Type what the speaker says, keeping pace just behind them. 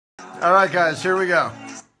All right, guys, here we go.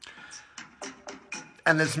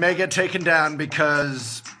 And this may get taken down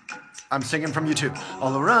because I'm singing from YouTube.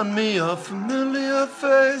 All around me are familiar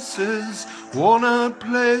faces, worn out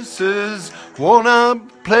places,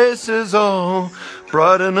 oh,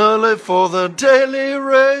 bright and early for the daily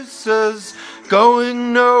races,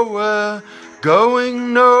 going nowhere,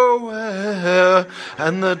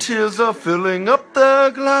 and the tears are filling up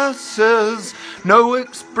their glasses. No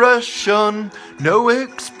expression, no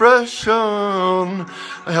expression.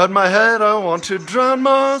 I had my head, I want to drown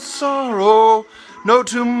my sorrow. No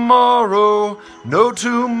tomorrow, no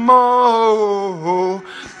tomorrow.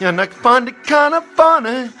 And I find it kind of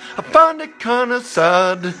funny, I find it kind of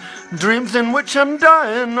sad. Dreams in which I'm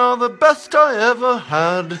dying are the best I ever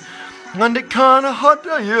had. And it kind of hard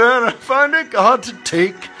to hear, and I find it hard to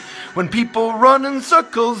take. When people run in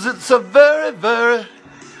circles, it's a very, very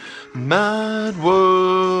mad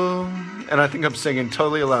world. And I think I'm singing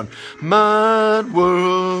totally alone. Mad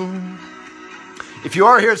world. If you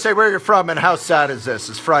are here, say where you're from and how sad is this?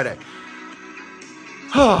 It's Friday.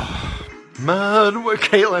 Mad world,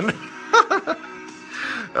 Caitlin.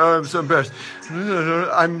 Oh, I'm so embarrassed.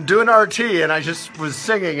 I'm doing RT and I just was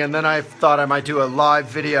singing, and then I thought I might do a live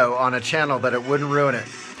video on a channel that it wouldn't ruin it.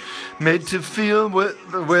 Made to feel with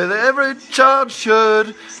every child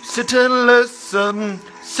should. Sit and listen,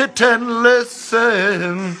 sit and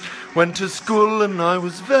listen. Went to school and I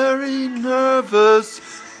was very nervous.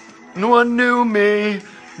 No one knew me,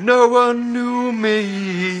 no one knew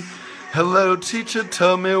me. Hello teacher,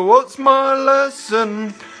 tell me what's my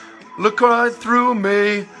lesson. Look right through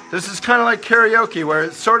me. This is kind of like karaoke, where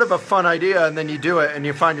it's sort of a fun idea and then you do it and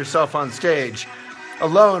you find yourself on stage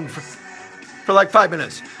alone for like 5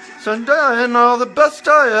 minutes. So I'm dying all the best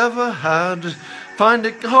I ever had. Find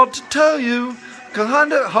it hard to tell you,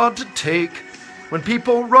 find it hard to take. When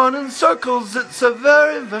people run in circles, it's a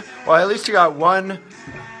very, very... Well, at least you got one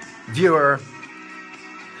viewer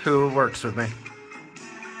who works with me.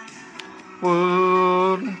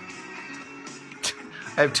 Would...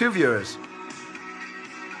 I have 2 viewers.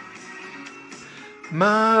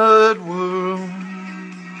 Mad world.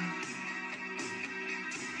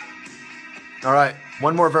 All right,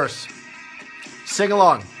 one more verse. Sing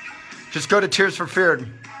along. Just go to Tears for Fears.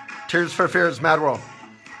 Tears for Fears, Mad World.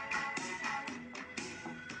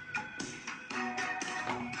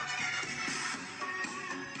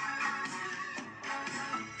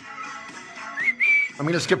 I'm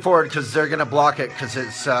going to skip forward because they're going to block it because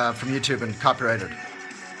it's from YouTube and copyrighted.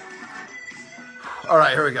 All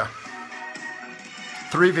right, here we go.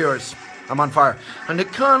 3 viewers. I'm on fire. And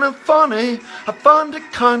it kind of funny, I find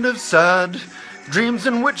it kind of sad. Dreams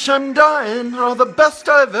in which I'm dying are the best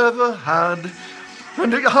I've ever had.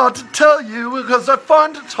 And it's hard to tell you because I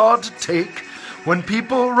find it hard to take. When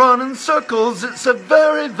people run in circles, it's a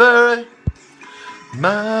very, very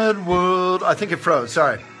mad world. I think it froze,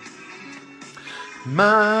 sorry.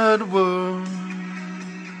 Mad world.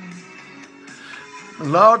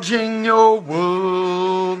 Enlarging your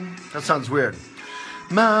world. That sounds weird.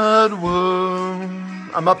 Mad world.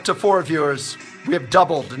 I'm up to 4 viewers. We have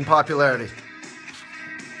doubled in popularity.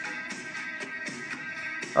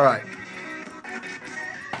 All right.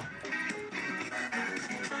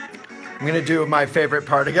 I'm going to do my favorite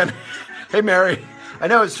part again. Hey, Mary. I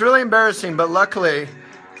know it's really embarrassing, but luckily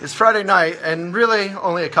it's Friday night, and really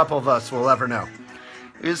only a couple of us will ever know.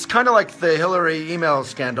 It's kind of like the Hillary email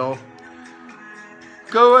scandal.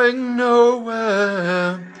 Going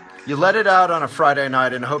nowhere. You let it out on a Friday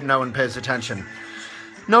night and hope no one pays attention.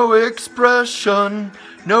 No expression,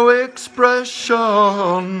 no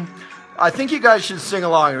expression. I think you guys should sing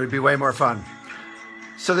along. It would be way more fun.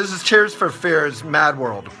 So this is Tears for Fears, Mad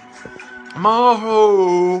World.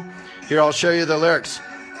 Tomorrow. Here, I'll show you the lyrics.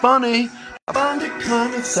 Funny, I find it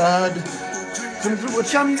kind of sad. Dreams of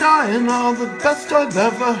which I'm dying are the best I've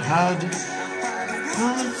ever had.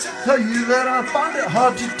 I'll tell you that I find it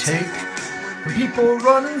hard to take. When people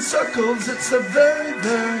run in circles, it's a very,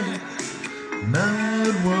 very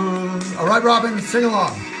mad world. All right, Robin, sing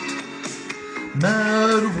along.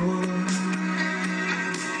 Mad world.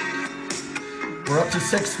 We're up to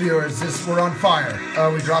 6 viewers. We're on fire.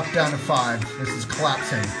 Oh, we dropped down to 5. This is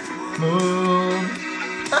collapsing.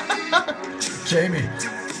 Jamie.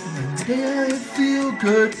 Yeah, I feel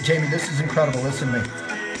good. Jamie, this is incredible. Listen to me.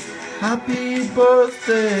 Happy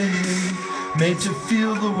birthday. Made to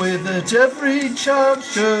feel the way that every child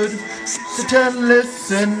should. Sit and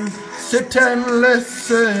listen, sit and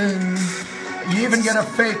listen. You even get a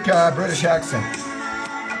fake British accent.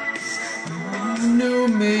 No one knew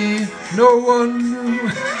me, no one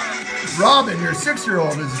knew. Robin, your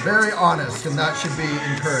 6-year-old is very honest, and that should be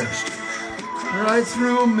encouraged. right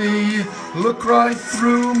through me, look right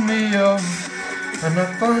through me, oh. And I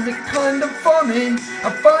find it kind of funny, I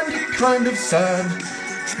find it kind of sad.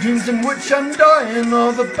 Dreams in which I'm dying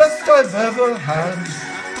are the best I've ever had.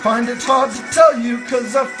 Find it hard to tell you,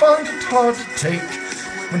 cause I find it hard to take.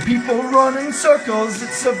 When people run in circles,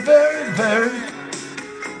 it's a very, very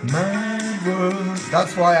mad world.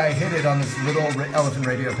 That's why I hid it on this little elephant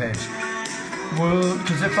radio page. Well,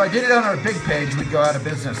 because if I did it on our big page, we'd go out of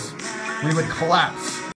business. We would collapse.